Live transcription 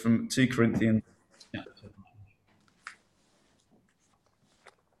from 2 Corinthians.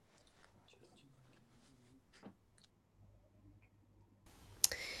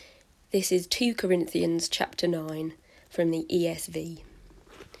 This is 2 Corinthians chapter 9 from the ESV.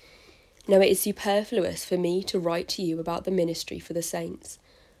 Now it is superfluous for me to write to you about the ministry for the saints,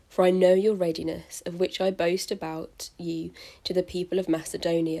 for I know your readiness, of which I boast about you to the people of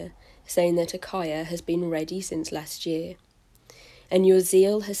Macedonia, saying that Achaia has been ready since last year. And your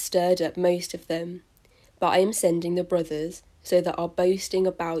zeal has stirred up most of them. But I am sending the brothers, so that our boasting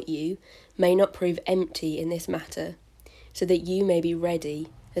about you may not prove empty in this matter, so that you may be ready,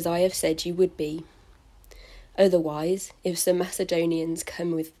 as I have said you would be. Otherwise, if some Macedonians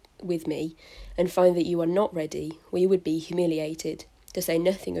come with me and find that you are not ready, we would be humiliated, to say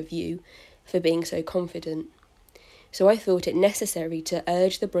nothing of you, for being so confident. So I thought it necessary to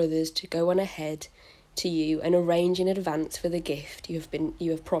urge the brothers to go on ahead to you and arrange in advance for the gift you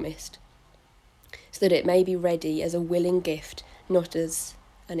have promised, so that it may be ready as a willing gift, not as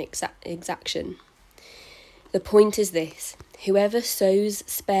an exaction. The point is this: whoever sows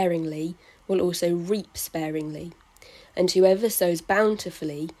sparingly will also reap sparingly, and whoever sows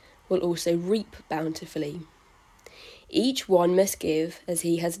bountifully will also reap bountifully. Each one must give as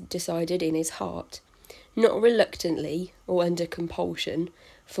he has decided in his heart, not reluctantly or under compulsion,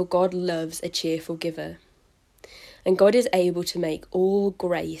 for God loves a cheerful giver. And God is able to make all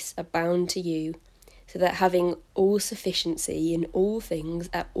grace abound to you, so that having all sufficiency in all things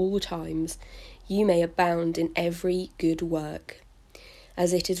at all times, you may abound in every good work.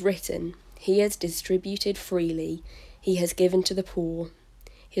 As it is written, He has distributed freely, He has given to the poor,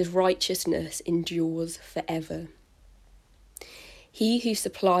 His righteousness endures forever. He who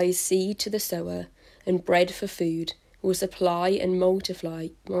supplies seed to the sower and bread for food will supply and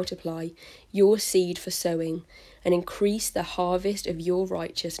multiply your seed for sowing and increase the harvest of your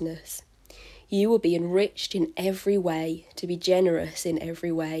righteousness. You will be enriched in every way, to be generous in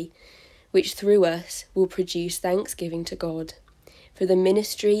every way, which through us will produce thanksgiving to God. For the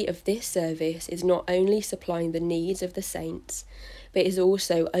ministry of this service is not only supplying the needs of the saints, but is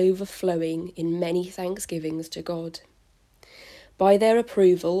also overflowing in many thanksgivings to God. By their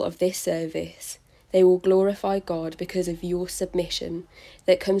approval of this service, they will glorify God because of your submission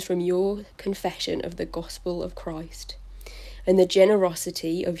that comes from your confession of the gospel of Christ, and the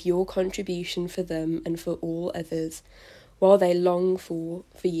generosity of your contribution for them and for all others, while they long for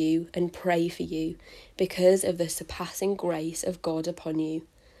you and pray for you because of the surpassing grace of God upon you.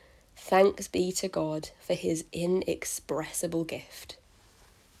 Thanks be to God for his inexpressible gift.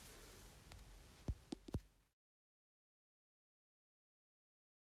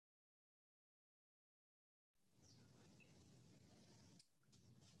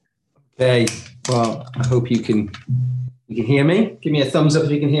 Okay, well, I hope you can hear me. Give me a thumbs up if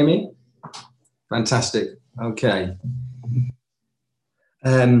you can hear me. Fantastic. Okay.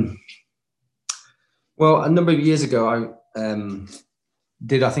 Well, a number of years ago, I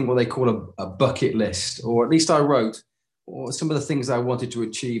did, I think, what they call a bucket list, or at least I wrote some of the things I wanted to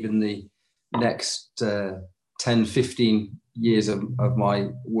achieve in the next 10, 15 years of my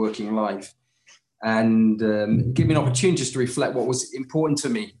working life. And give me an opportunity just to reflect what was important to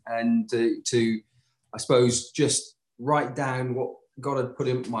me and to, I suppose, just write down what God had put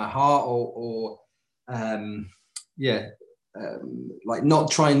in my heart like not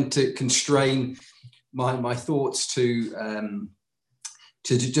trying to constrain my thoughts to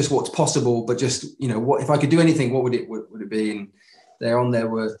just what's possible, but just, what if I could do anything, what would it be? And there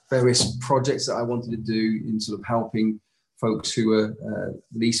were various projects that I wanted to do in sort of helping folks who were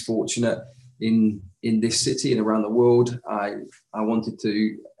least fortunate in this city and around the world. I wanted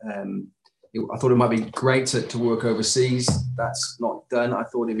to, I thought it might be great to work overseas. That's not done. I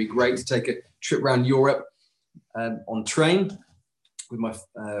thought it'd be great to take a trip around Europe on train with my,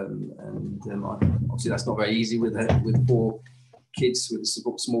 obviously that's not very easy with 4 kids with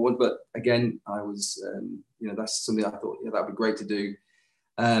a small one. But again, I was, that's something I thought, that'd be great to do.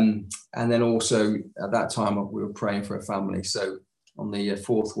 And then also at that time we were praying for a family. So on the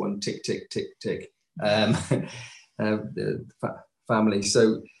 4th one, tick, tick, tick, tick, family.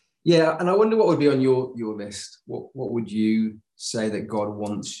 So yeah, and I wonder what would be on your list. What would you say that God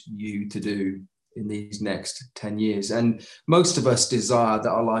wants you to do in these next 10 years? And most of us desire that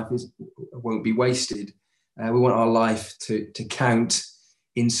our life won't be wasted. We want our life to count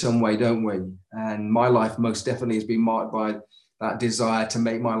in some way, don't we? And my life most definitely has been marked by that desire to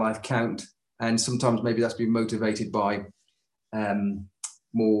make my life count. And sometimes maybe that's been motivated by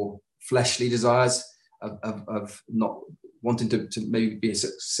more fleshly desires of not wanting to maybe be a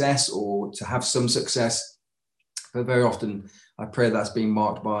success or to have some success. But very often I pray that's being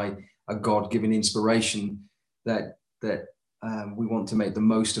marked by a God-given inspiration that we want to make the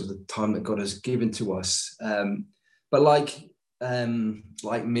most of the time that God has given to us. But like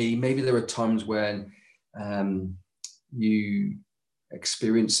me, maybe there are times when you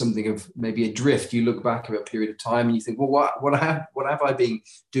experience something of maybe a drift. You look back at a period of time and you think, well, what have I been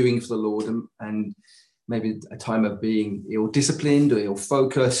doing for the Lord? And maybe a time of being ill-disciplined or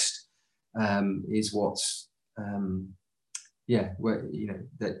ill-focused is what's where,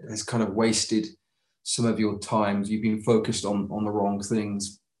 that has kind of wasted some of your times. You've been focused on the wrong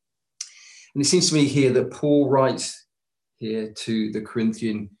things. And it seems to me here that Paul writes here to the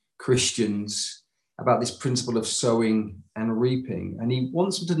Corinthian Christians about this principle of sowing and reaping. And he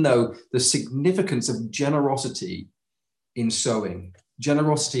wants them to know the significance of generosity in sowing,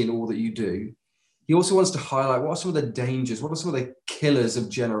 generosity in all that you do. He also wants to highlight what are some of the dangers, what are some of the killers of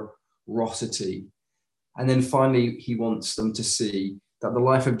generosity. And then finally, he wants them to see that the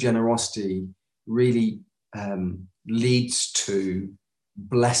life of generosity really leads to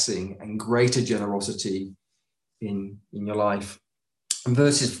blessing and greater generosity in your life. And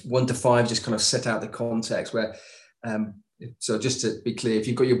verses 1-5 just kind of set out the context where, so just to be clear, if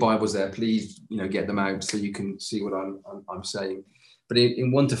you've got your Bibles there, please, get them out so you can see what I'm saying. But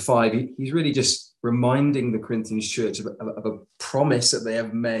in 1-5, he's really just reminding the Corinthian church of a promise that they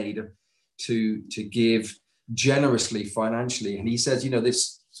have made to give generously financially. And he says,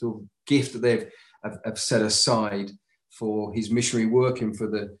 this sort of gift that they've have set aside for his missionary work and for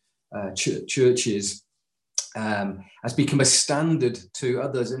the churches has become a standard to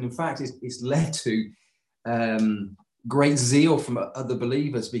others. And in fact, it's led to great zeal from other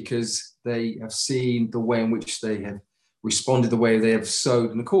believers because they have seen the way in which they have responded, the way they have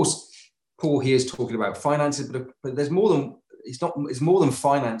sowed. And of course, Paul here is talking about finances, but there's more than, it's more than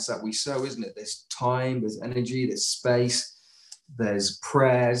finance that we sow, isn't it? There's time, there's energy, there's space, there's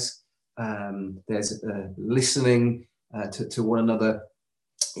prayers, there's listening to one another.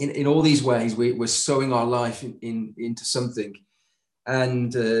 In all these ways, we're sowing our life into something.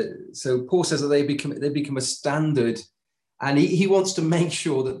 And so Paul says that they become a standard, and he wants to make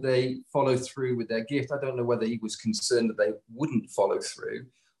sure that they follow through with their gift. I don't know whether he was concerned that they wouldn't follow through,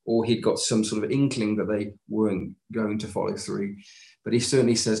 or he'd got some sort of inkling that they weren't going to follow through. But he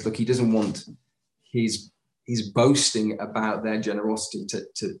certainly says, look, he doesn't want his boasting about their generosity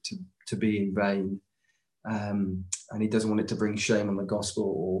to be in vain. And he doesn't want it to bring shame on the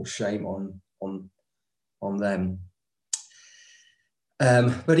gospel or shame on them.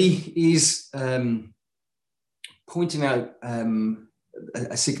 But he is pointing out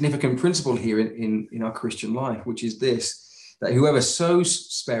a significant principle here in our Christian life, which is this, that whoever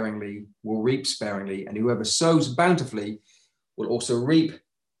sows sparingly will reap sparingly, and whoever sows bountifully will also reap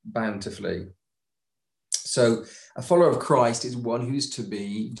bountifully. So a follower of Christ is one who's to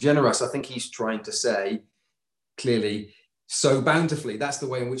be generous. I think he's trying to say clearly, sow bountifully. That's the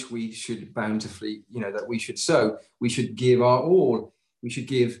way in which we should bountifully, that we should sow. We should give our all. We should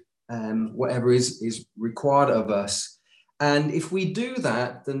give whatever is required of us. And if we do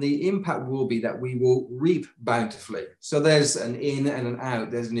that, then the impact will be that we will reap bountifully. So there's an in and an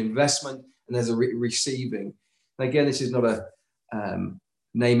out. There's an investment and there's a receiving. And again, this is not a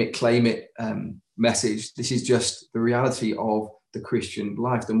name it, claim it message. This is just the reality of the Christian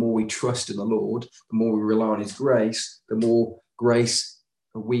life. The more we trust in the Lord, the more we rely on his grace, the more grace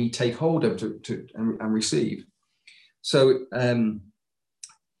we take hold of and receive. So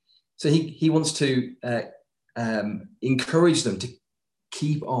he wants to encourage them to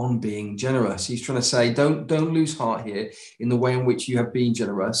keep on being generous. He's trying to say, don't lose heart here in the way in which you have been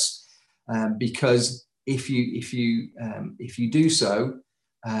generous, because if you do so,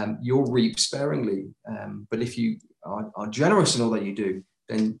 you'll reap sparingly. But if you are generous in all that you do,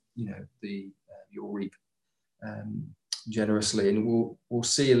 then you'll reap generously. And we'll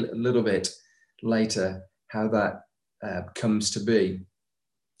see a little bit later how that comes to be.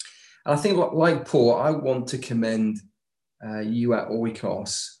 And I think, like Paul, I want to commend you at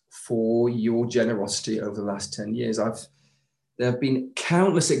Oikos for your generosity over the last 10 years. There have been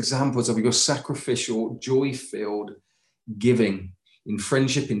countless examples of your sacrificial, joy-filled giving in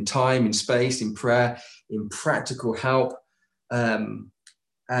friendship, in time, in space, in prayer, in practical help. And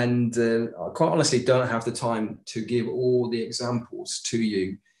I quite honestly don't have the time to give all the examples to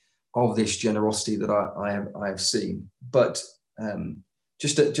you of this generosity that I have seen. But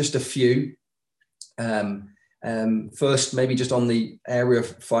just a few. First, maybe just on the area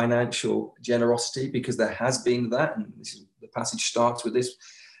of financial generosity, because there has been that, and the passage starts with this.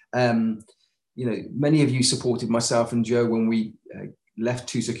 Many of you supported myself and Joe when we left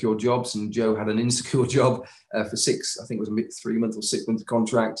 2 secure jobs, and Joe had an insecure job for 6, I think it was a 3-month or 6-month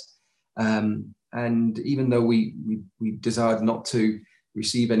contract. And even though we desired not to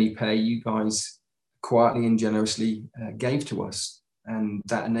receive any pay, you guys quietly and generously gave to us, and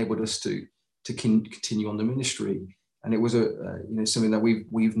that enabled us to continue on the ministry. And it was something that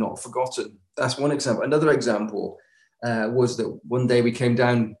we've not forgotten. That's one example. Another example was that one day we came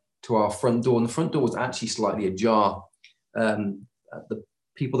down to our front door, and the front door was actually slightly ajar. The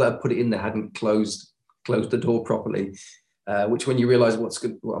people that had put it in there hadn't closed the door properly, which, when you realise what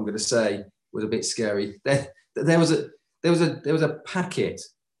I'm going to say, was a bit scary. There was a packet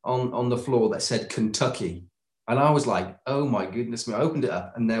on the floor that said Kentucky, and I was like, oh my goodness me! I opened it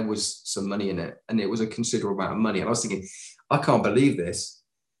up, and there was some money in it, and it was a considerable amount of money. And I was thinking, I can't believe this.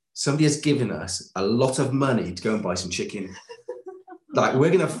 Somebody has given us a lot of money to go and buy some chicken. Like, we're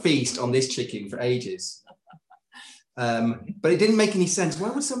going to feast on this chicken for ages. But it didn't make any sense. Why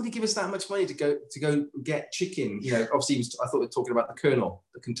would somebody give us that much money to go get chicken? Obviously, I thought they were talking about the Colonel,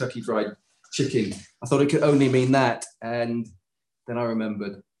 the Kentucky Fried Chicken. I thought it could only mean that. And then I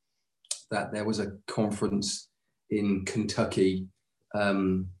remembered that there was a conference in Kentucky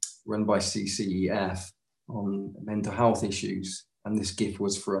run by CCEF on mental health issues, and this gift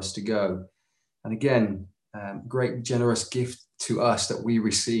was for us to go. And again, great generous gift to us that we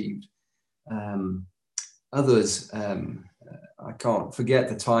received. Others, I can't forget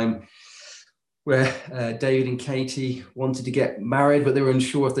the time where David and Katie wanted to get married, but they were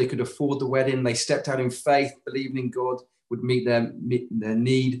unsure if they could afford the wedding. They stepped out in faith, believing in God would meet their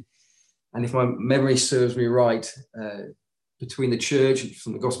need. And if my memory serves me right, between the church,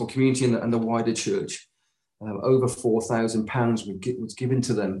 from the gospel community and the wider church, over £4,000 was given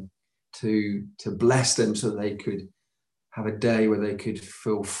to them to bless them, so they could have a day where they could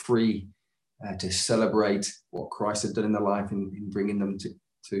feel free to celebrate what Christ had done in their life in bringing them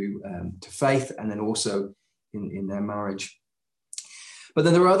to faith, and then also in their marriage. But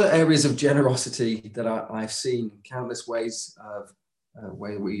then there are other areas of generosity that I've seen, countless ways of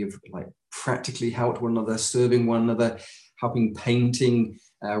where we have practically helped one another, serving one another, helping painting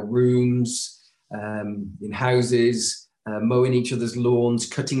rooms in houses, mowing each other's lawns,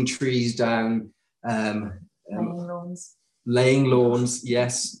 cutting trees down, laying lawns.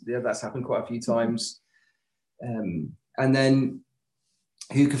 Yes, yeah, that's happened quite a few times. And then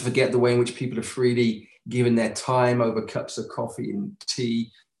who can forget the way in which people have freely given their time over cups of coffee and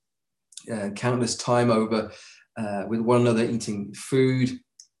tea, countless time over with one another eating food.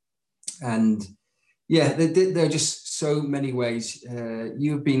 And yeah, there are just so many ways.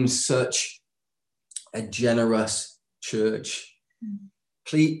 You've been such a generous church.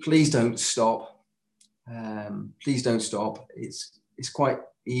 Please don't stop. Please don't stop. It's quite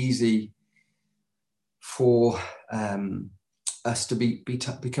easy for us to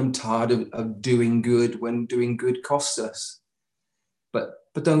become tired of doing good when doing good costs us. But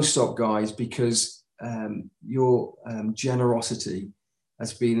don't stop, guys, because your generosity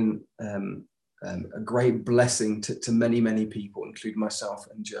has been a great blessing to many people, including myself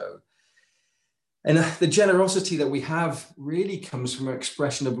and Joe. And the generosity that we have really comes from an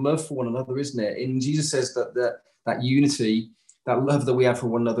expression of love for one another, isn't it? And Jesus says that unity, that love that we have for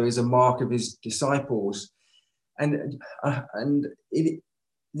one another, is a mark of his disciples. And the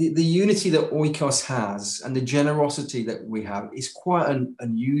unity that Oikos has and the generosity that we have is quite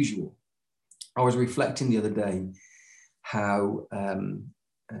unusual. I was reflecting the other day how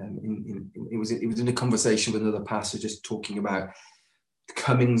it was in a conversation with another pastor, just talking about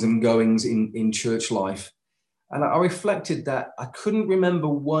comings and goings in church life. And I reflected that I couldn't remember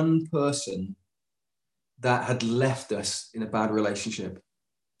one person that had left us in a bad relationship.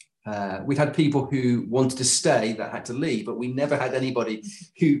 We've had people who wanted to stay that had to leave, but we never had anybody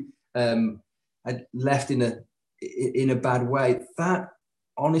who had left in a bad way. That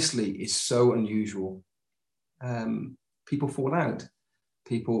honestly is so unusual. People fall out.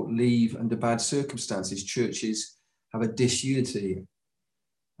 People leave under bad circumstances. Churches have a disunity.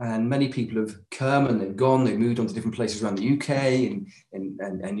 And many people have come and they've gone. They've moved on to different places around the UK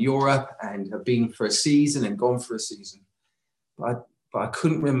and Europe, and have been for a season and gone for a season. But I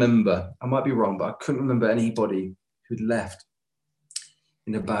couldn't remember, I might be wrong, but I couldn't remember anybody who'd left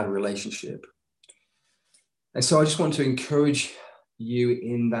in a bad relationship. And so I just want to encourage you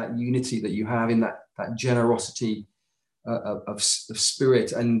in that unity that you have, in that generosity of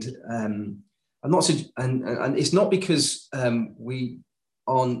spirit. And I'm not so, and it's not because we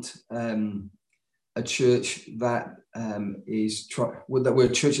aren't a church that that we're a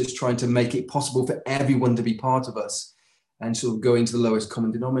church that's trying to make it possible for everyone to be part of us and sort of go into the lowest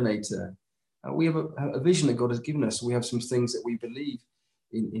common denominator. We have a vision that God has given us. We have some things that we believe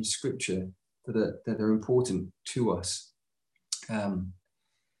in Scripture that are important to us. So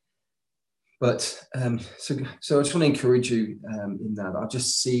I just want to encourage you in that. I've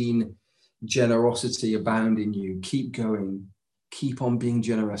just seen generosity abound in you. Keep going. Keep on being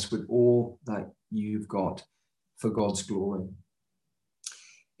generous with all that you've got for God's glory.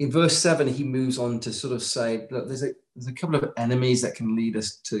 In verse 7, he moves on to sort of say, look, there's a couple of enemies that can lead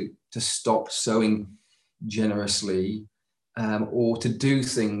us to stop sowing generously, or to do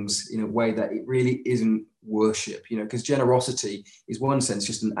things in a way that it really isn't worship, because generosity is, one sense,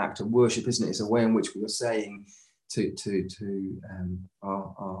 just an act of worship, isn't it? It's a way in which we are saying to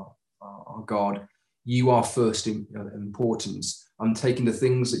our God, you are first in importance. I'm taking the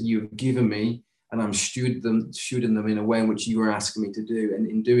things that you have given me and I'm stewarding them in a way in which you are asking me to do. And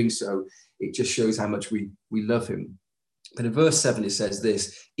in doing so, it just shows how much we love him. But in verse 7, it says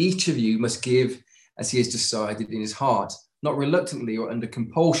this: each of you must give as he has decided in his heart, not reluctantly or under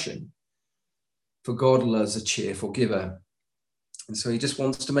compulsion, for God loves a cheerful giver. And so he just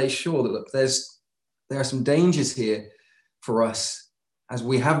wants to make sure that, look, there are some dangers here for us as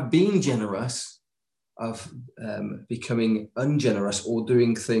we have been generous, of becoming ungenerous or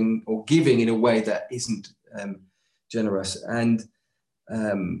doing or giving in a way that isn't generous. And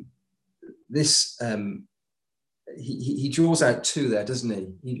this he draws out two there, doesn't he?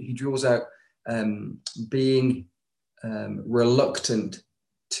 He draws out being reluctant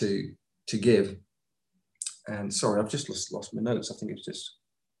to give. And sorry, I've just lost my notes. I think it's just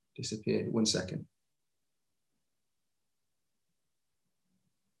disappeared. 1 second.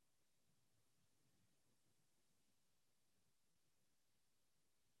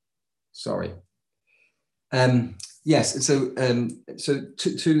 Sorry. Yes, and so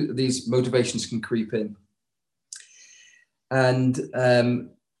two of these motivations can creep in, and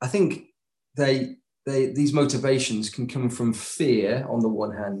I think these motivations can come from fear on the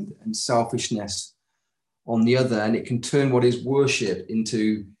one hand and selfishness on the other, and it can turn what is worship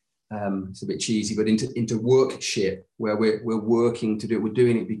into it's a bit cheesy, but into workship, where we're working to do it. We're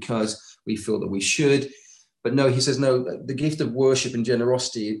doing it because we feel that we should. But no, he says no. The gift of worship and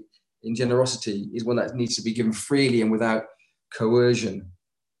generosity is one that needs to be given freely and without coercion.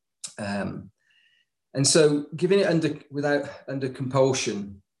 And so giving it under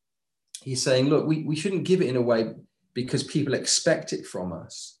compulsion, he's saying, look, we shouldn't give it in a way because people expect it from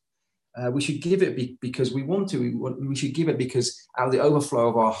us. We should give it because we want to. We should give it because out of the overflow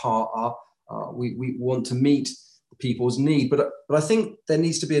of our heart, we want to meet people's need. But I think there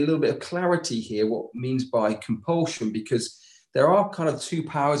needs to be a little bit of clarity here, what means by compulsion, because there are kind of two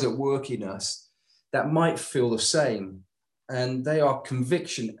powers at work in us that might feel the same, and they are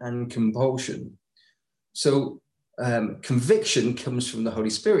conviction and compulsion. So conviction comes from the Holy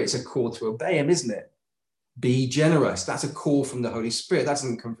Spirit. It's a call to obey him, isn't it? Be generous. That's a call from the Holy Spirit. That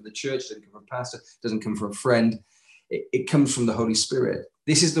doesn't come from the church, doesn't come from a pastor, doesn't come from a friend. It comes from the Holy Spirit.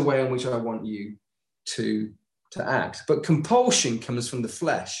 This is the way in which I want you to act. But compulsion comes from the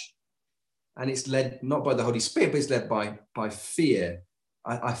flesh. And it's led not by the Holy Spirit, but it's led by fear.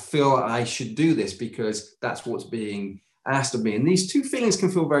 I feel I should do this because that's what's being asked of me. And these two feelings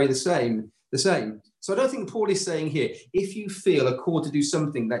can feel very the same. So I don't think Paul is saying here, if you feel a call to do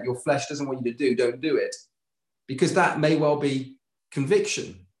something that your flesh doesn't want you to do, don't do it. Because that may well be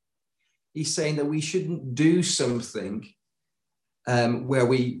conviction. He's saying that we shouldn't do something where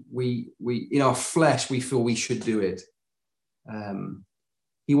we in our flesh, we feel we should do it.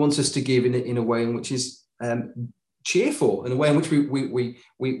 He wants us to give in a way in which is cheerful, in a way in which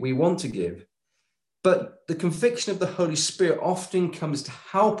we want to give. But the conviction of the Holy Spirit often comes to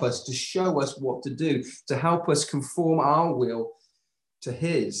help us, to show us what to do, to help us conform our will to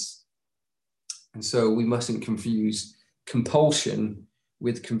his. And so we mustn't confuse compulsion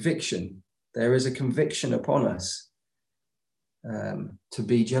with conviction. There is a conviction upon us to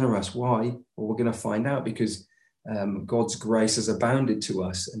be generous. Why? Well, we're going to find out, because God's grace has abounded to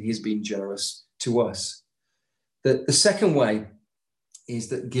us and he's been generous to us. The second way is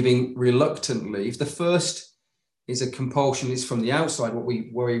that giving reluctantly. If the first is a compulsion, is from the outside, what we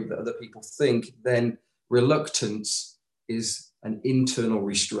worry that other people think, then reluctance is an internal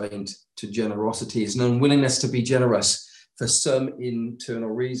restraint to generosity. It's an unwillingness to be generous for some internal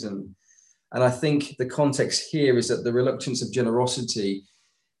reason. And I think the context here is that the reluctance of generosity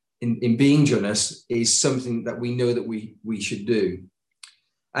in being generous is something that we know that we should do.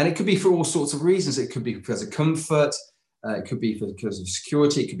 And it could be for all sorts of reasons. It could be because of comfort. It could be because of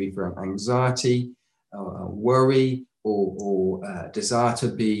security. It could be for anxiety, worry, or desire to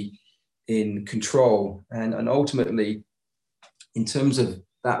be in control. And ultimately, in terms of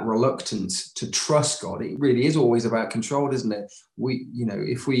that reluctance to trust God. It really is always about control, isn't it?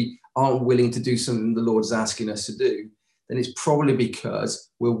 If we aren't willing to do something the Lord's asking us to do, then it's probably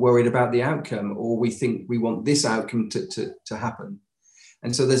because we're worried about the outcome, or we think we want this outcome to happen.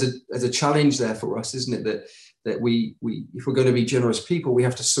 And so there's a challenge there for us, isn't it? That we if we're going to be generous people, we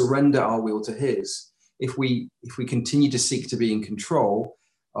have to surrender our will to His. If we continue to seek to be in control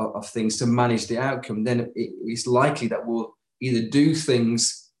of things, to manage the outcome, then it's likely that we'll either do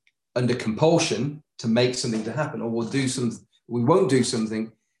things under compulsion to make something to happen, or we won't do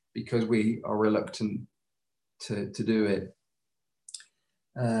something because we are reluctant to do it.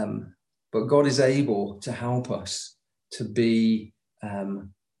 But God is able to help us to be to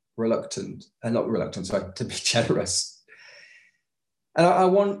be generous. And I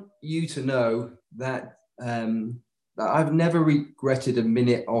want you to know that I've never regretted a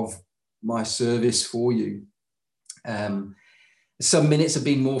minute of my service for you. Some minutes have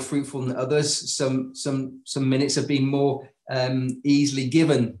been more fruitful than others. Some minutes have been more easily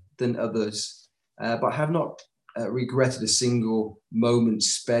given than others. But I have not regretted a single moment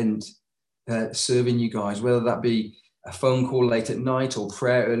spent serving you guys, whether that be a phone call late at night, or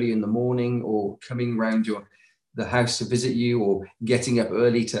prayer early in the morning, or coming round the house to visit you, or getting up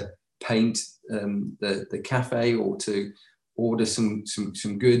early to paint the cafe, or to order some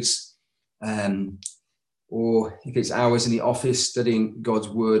goods, or if it's hours in the office studying God's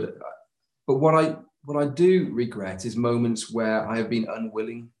word. But what I do regret is moments where I have been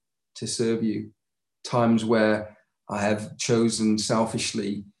unwilling to serve you, times where I have chosen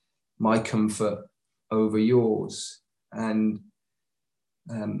selfishly my comfort over yours. And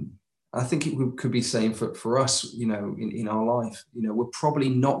I think it could be the same for us, in our life. We're probably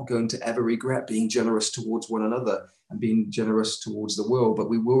not going to ever regret being generous towards one another and being generous towards the world, but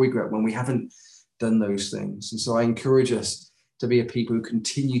we will regret when we haven't done those things. And so I encourage us to be a people who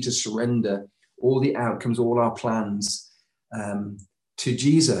continue to surrender all the outcomes, all our plans to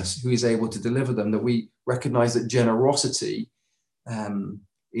Jesus, who is able to deliver them, that we recognize that generosity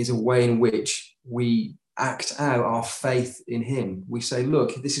is a way in which we act out our faith in Him. We say,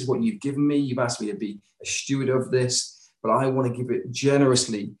 look, this is what you've given me. You've asked me to be a steward of this, but I want to give it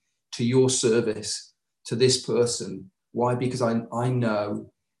generously to your service, to this person. Why? Because I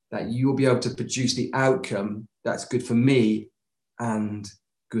know that you'll be able to produce the outcome that's good for me and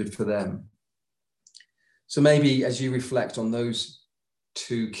good for them. So maybe as you reflect on those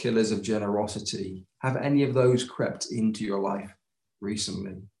two killers of generosity, have any of those crept into your life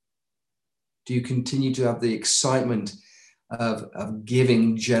recently? Do you continue to have the excitement of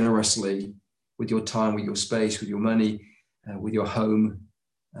giving generously with your time, with your space, with your money, with your home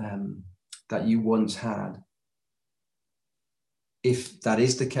that you once had? If that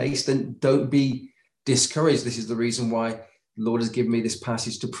is the case, then don't be discouraged. This is the reason why the Lord has given me this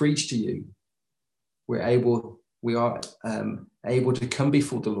passage to preach to you. We are able to come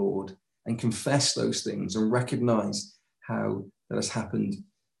before the Lord and confess those things and recognize how that has happened,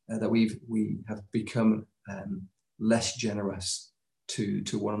 that we have become less generous to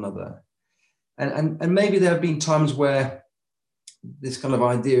one another. And maybe there have been times where this kind of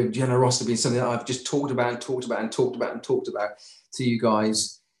idea of generosity is something that I've just talked about to you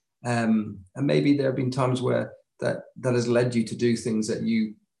guys. And maybe there have been times where that has led you to do things that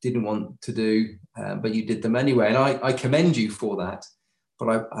you didn't want to do, but you did them anyway. And I commend you for that.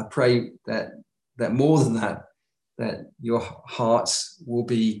 But I pray that more than that your hearts will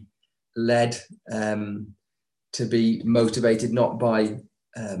be led to be motivated not by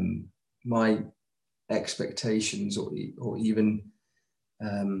my expectations or even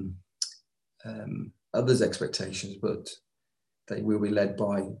others' expectations, but they will be led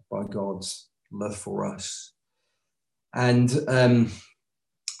by God's love for us. And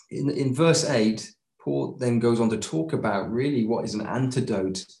in verse 8, Paul then goes on to talk about really what is an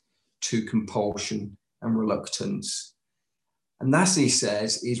antidote to compulsion and reluctance. And that, he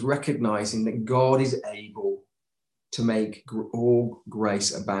says, is recognizing that God is able to make all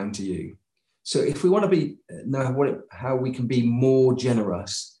grace abound to you. So if we want to know how we can be more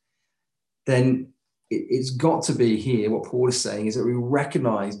generous, then it's got to be here. What Paul is saying is that we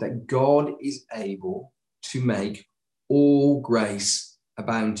recognize that God is able to make all grace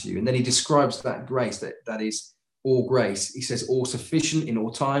abound to you. And then he describes that grace, that is all grace. He says all sufficient in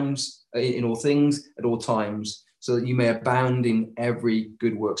all times, in all things, at all times, so that you may abound in every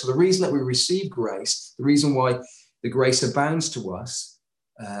good work. So the reason that we receive grace, the reason why the grace abounds to us,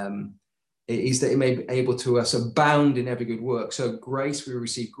 is that it may be able to us abound in every good work. So grace, we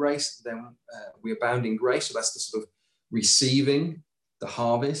receive grace, then we abound in grace. So that's the sort of receiving, the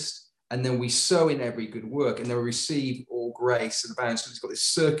harvest. and then we sow in every good work, and then we receive all grace and abound. So it's got this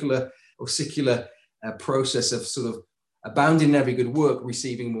circular or secular process of sort of abounding in every good work,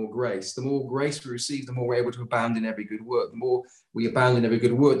 receiving more grace. The more grace we receive, the more we're able to abound in every good work. The more we abound in every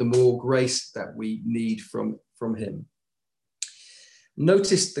good work, the more grace that we need from him.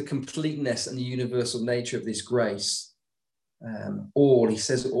 Notice the completeness and the universal nature of this grace. He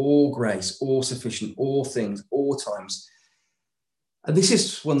says all grace, all sufficient, all things, all times. And this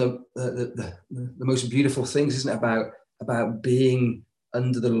is one of the most beautiful things, isn't it, about being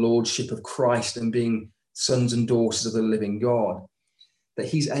under the lordship of Christ and being sons and daughters of the living God, that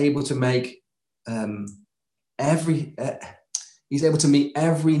he's able to make he's able to meet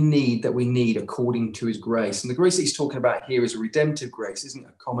every need that we need according to his grace. And the grace that he's talking about here is a redemptive grace, isn't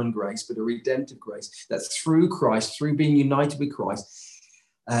a common grace, but a redemptive grace that through Christ, through being united with Christ,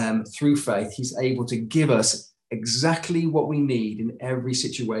 through faith, he's able to give us exactly what we need in every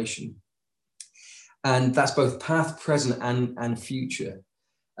situation. And that's both past, present, and future.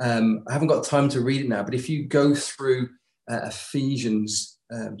 I haven't got time to read it now, but if you go through Ephesians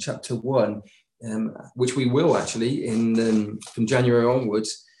chapter 1, which we will actually from January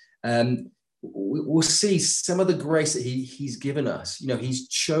onwards, we'll see some of the grace that he's given us. He's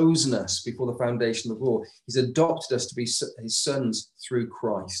chosen us before the foundation of the world. He's adopted us to be his sons through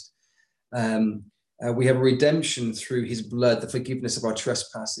Christ. We have a redemption through his blood, the forgiveness of our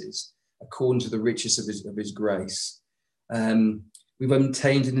trespasses, according to the riches of his grace. We've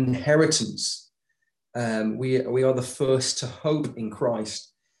obtained an inheritance. We are the first to hope in Christ.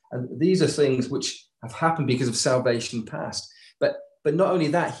 And these are things which have happened because of salvation past. But not only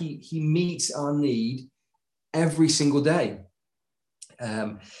that, he meets our need every single day.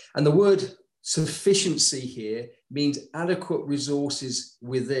 And the word sufficiency here means adequate resources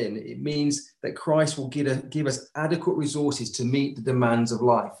within. It means that Christ will give us adequate resources to meet the demands of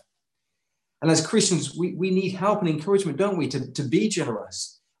life. And as Christians, we need help and encouragement, don't we, to be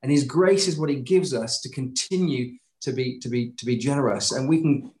generous. And his grace is what he gives us to continue to be generous. And we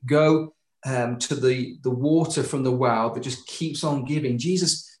can go to the water from the well that just keeps on giving.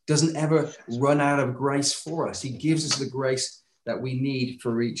 Jesus doesn't ever run out of grace for us. He gives us the grace that we need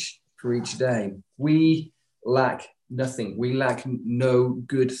for each day. We lack nothing. We lack no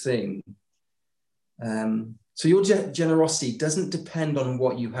good thing. So your generosity doesn't depend on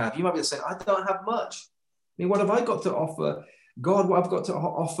what you have. You might be saying, I don't have much. I mean, what have I got to offer God? What I've got to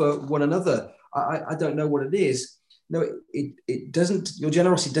offer one another? I don't know what it is. No, it doesn't. Your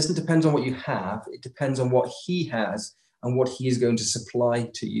generosity doesn't depend on what you have. It depends on what he has and what he is going to supply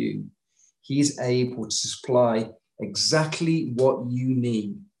to you. He is able to supply exactly what you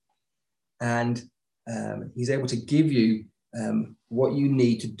need. And he's able to give you what you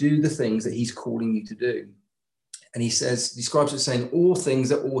need to do the things that he's calling you to do. And he describes it saying all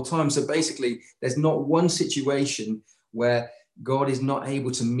things at all times. So basically, there's not one situation where God is not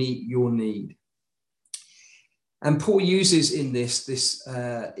able to meet your need. And Paul uses in this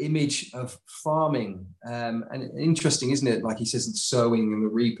image of farming. And interesting, isn't it? Like he says, the sowing and the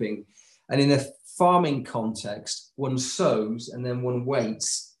reaping. And in a farming context, one sows and then one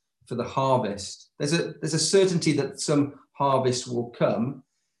waits for the harvest. There's a certainty that some harvest will come,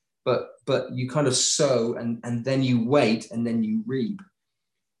 but you kind of sow and then you wait and then you reap.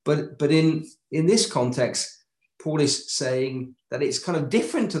 But in this context, Paul is saying that it's kind of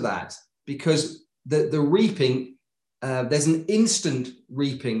different to that, because the reaping, there's an instant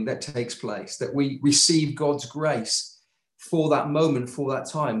reaping that takes place, that we receive God's grace for that moment, for that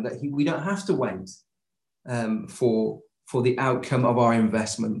time, that we don't have to wait for the outcome of our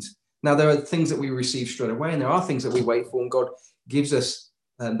investment. Now, there are things that we receive straight away, and there are things that we wait for, and God gives us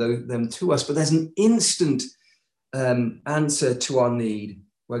them to us. But there's an instant answer to our need,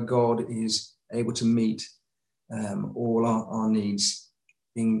 where God is able to meet all our needs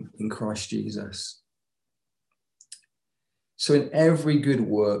in Christ Jesus. So in every good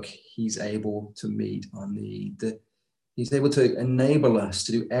work, he's able to meet our need. He's able to enable us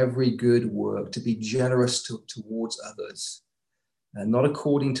to do every good work, to be generous towards others. And not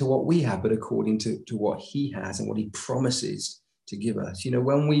according to what we have, but according to what he has and what he promises to give us.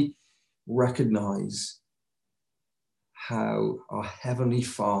 When we recognize how our Heavenly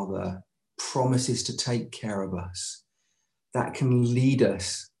Father promises to take care of us, that can lead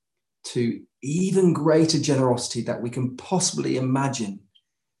us to even greater generosity that we can possibly imagine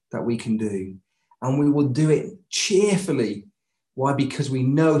that we can do. And we will do it cheerfully. Why? Because we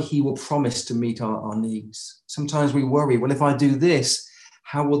know he will promise to meet our needs. Sometimes we worry, well, if I do this,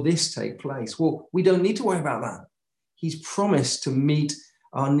 how will this take place? Well, we don't need to worry about that. He's promised to meet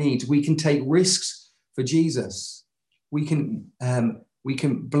our needs. We can take risks for Jesus. We can We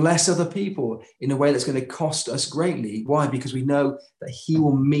can bless other people in a way that's going to cost us greatly. Why? Because we know that he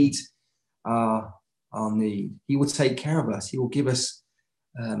will meet our need. He will take care of us. He will give us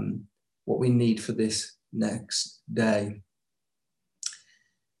what we need for this next day.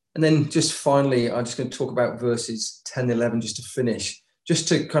 And then just finally, I'm just going to talk about verses 10 and 11 just to finish, just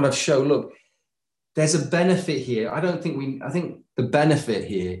to kind of show, look, there's a benefit here. I think the benefit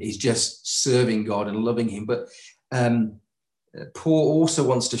here is just serving God and loving him. But Paul also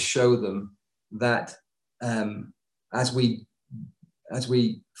wants to show them that as we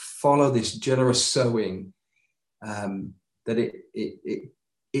follow this generous sowing, that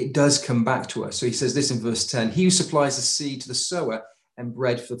it does come back to us. So he says this in verse 10, he who supplies the seed to the sower and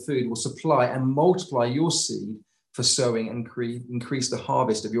bread for food will supply and multiply your seed for sowing and increase the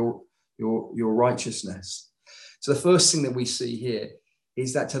harvest of your righteousness. So the first thing that we see here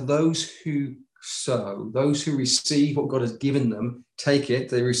is that to those who sow, those who receive what God has given them, take it,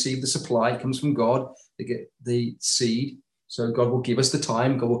 they receive the supply, it comes from God, they get the seed. So God will give us the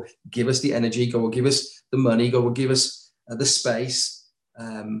time, God will give us the energy, God will give us the money, God will give us the space,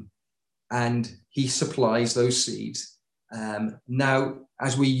 and he supplies those seeds. Now,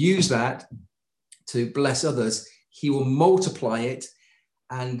 as we use that to bless others, he will multiply it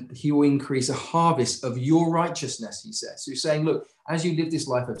and he will increase a harvest of your righteousness, he says. So he's saying, look, as you live this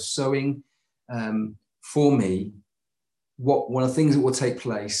life of sowing for me, one of the things that will take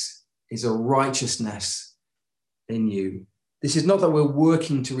place is a righteousness in you. This is not that we're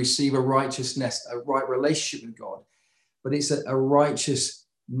working to receive a righteousness, a right relationship with God, but it's a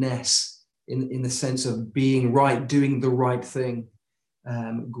righteousness in the sense of being right, doing the right thing,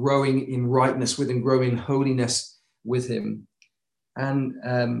 growing in rightness with him, growing in holiness with him. And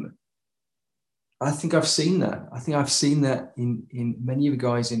I think I've seen that. I think I've seen that in many of you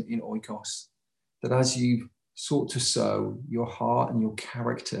guys in Oikos, that as you sought to sow, your heart and your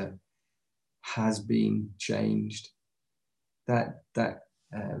character has been changed. That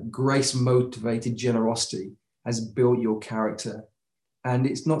grace-motivated generosity has built your character. And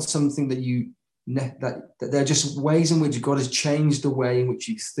it's not something that there are just ways in which God has changed the way in which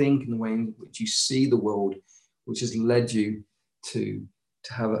you think and the way in which you see the world, which has led you to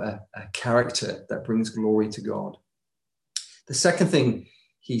have a character that brings glory to God. The second thing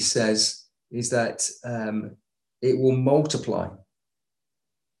he says is that it will multiply.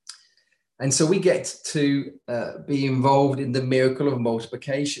 And so we get to be involved in the miracle of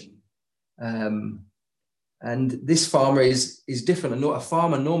multiplication. And this farmer is different. A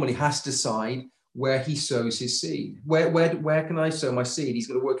farmer normally has to decide where he sows his seed. Where can I sow my seed? He's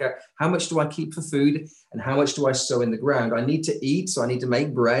got to work out how much do I keep for food and how much do I sow in the ground. I need to eat, so I need to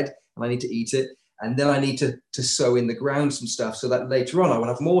make bread and I need to eat it. And then I need to sow in the ground some stuff so that later on I will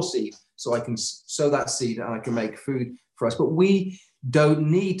have more seed, so I can sow that seed and I can make food for us. But we don't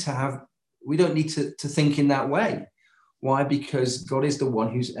need to think in that way. Why? Because God is the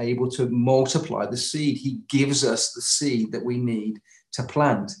one who's able to multiply the seed. He gives us the seed that we need to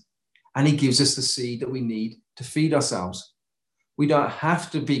plant. And he gives us the seed that we need to feed ourselves. We don't have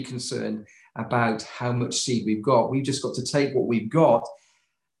to be concerned about how much seed we've got. We've just got to take what we've got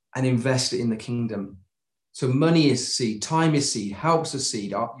and invest it in the kingdom. So money is seed, time is seed, help's a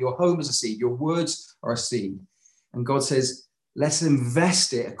seed, your home is a seed, your words are a seed. And God says, let's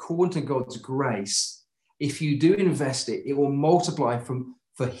invest it according to God's grace. If you do invest it, it will multiply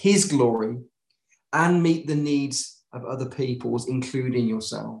for his glory and meet the needs of other people's, including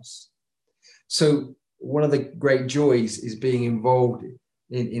yourselves. So one of the great joys is being involved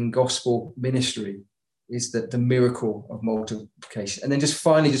in gospel ministry, is that the miracle of multiplication. And then just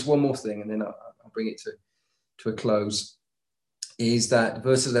finally, just one more thing, and then I'll bring it to a close, is that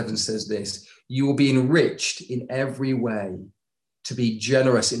verse 11 says this: you will be enriched in every way, to be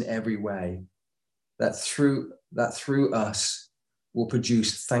generous in every way, that through us will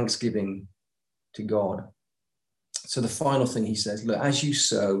produce thanksgiving to God. So the final thing he says, look, as you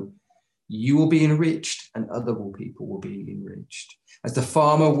sow, you will be enriched and other people will be enriched. As the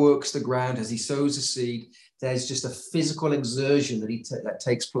farmer works the ground, as he sows the seed, there's just a physical exertion that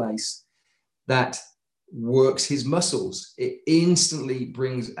takes place that works his muscles. It instantly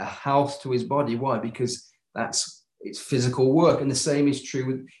brings a health to his body. Why? Because it's physical work. And the same is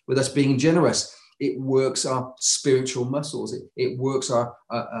true with us being generous. It works our spiritual muscles. It works our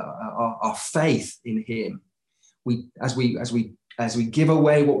faith in him. As we give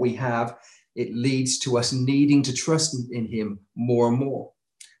away what we have, it leads to us needing to trust in him more and more.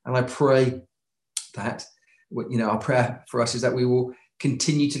 And I pray that, our prayer for us is that we will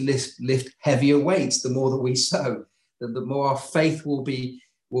continue to lift heavier weights the more that we sow, that the more our faith will be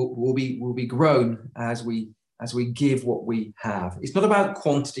grown as we as we give what we have. It's not about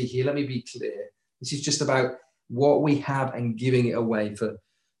quantity here, let me be clear. This is just about what we have and giving it away for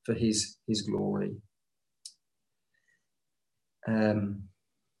his glory. And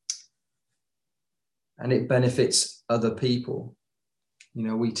it benefits other people. You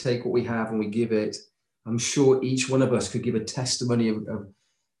know, we take what we have and we give it. I'm sure each one of us could give a testimony of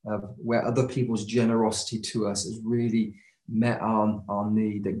where other people's generosity to us has really met our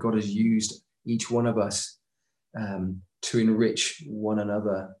need, that God has used each one of us to enrich one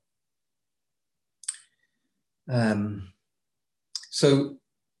another. So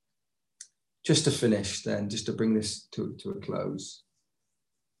just to finish then, just to bring this to a close,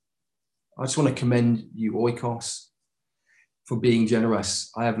 I just want to commend you, Oikos, for being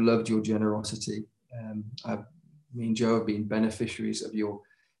generous. I have loved your generosity. Me and Joe have been beneficiaries of your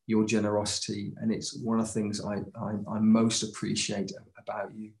generosity, and it's one of the things I most appreciate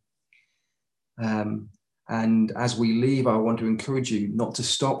about you. And as we leave, I want to encourage you not to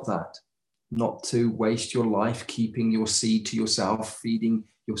stop that, not to waste your life keeping your seed to yourself, feeding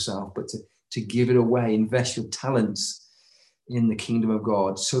yourself, but to give it away, invest your talents in the kingdom of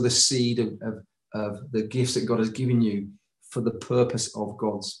God. Sow the seed of the gifts that God has given you for the purpose of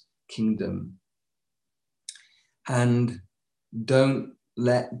God's kingdom. And don't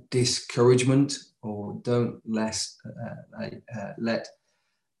let discouragement, or don't let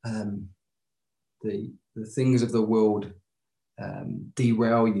the things of the world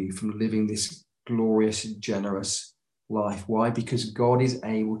derail you from living this glorious, generous life. Why? Because God is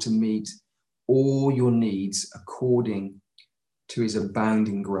able to meet all your needs according to his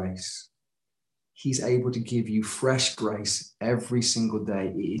abounding grace. He's able to give you fresh grace every single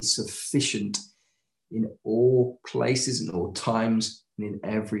day. It is sufficient in all places and all times and in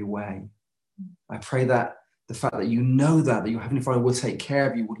every way. I pray that the fact that you know that your Heavenly Father will take care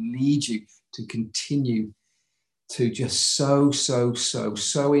of you, will lead you to continue to just sow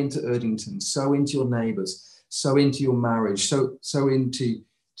into Erdington, sow into your neighbours, sow into your marriage, sow into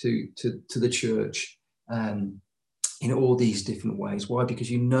the church, in all these different ways. Why? Because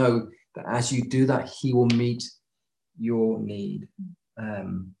you know that as you do that, he will meet your need. I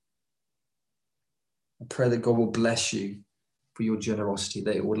pray that God will bless you for your generosity,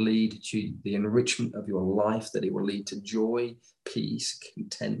 that it will lead to the enrichment of your life, that it will lead to joy, peace,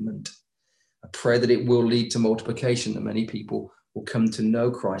 contentment. I pray that it will lead to multiplication, that many people will come to know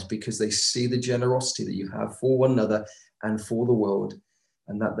Christ because they see the generosity that you have for one another and for the world,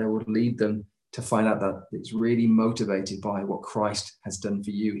 and that they will lead them to find out that it's really motivated by what Christ has done for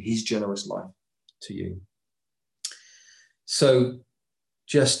you, his generous life to you. So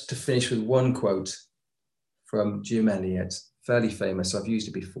just to finish with one quote from Jim Elliot, fairly famous, I've used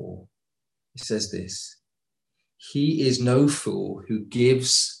it before. It says this: "He is no fool who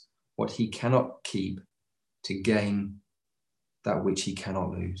gives what he cannot keep to gain that which he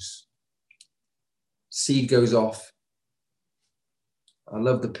cannot lose." Seed goes off. I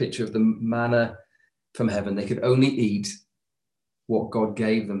love the picture of the manna from heaven. They could only eat what God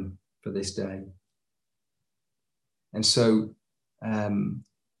gave them for this day. And so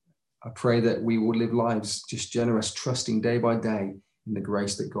I pray that we will live lives just generous, trusting day by day in the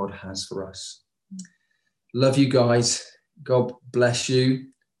grace that God has for us. Love you guys. God bless you.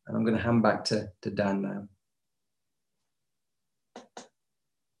 And I'm going to hand back to Dan now.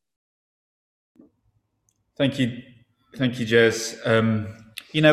 Thank you, Jez.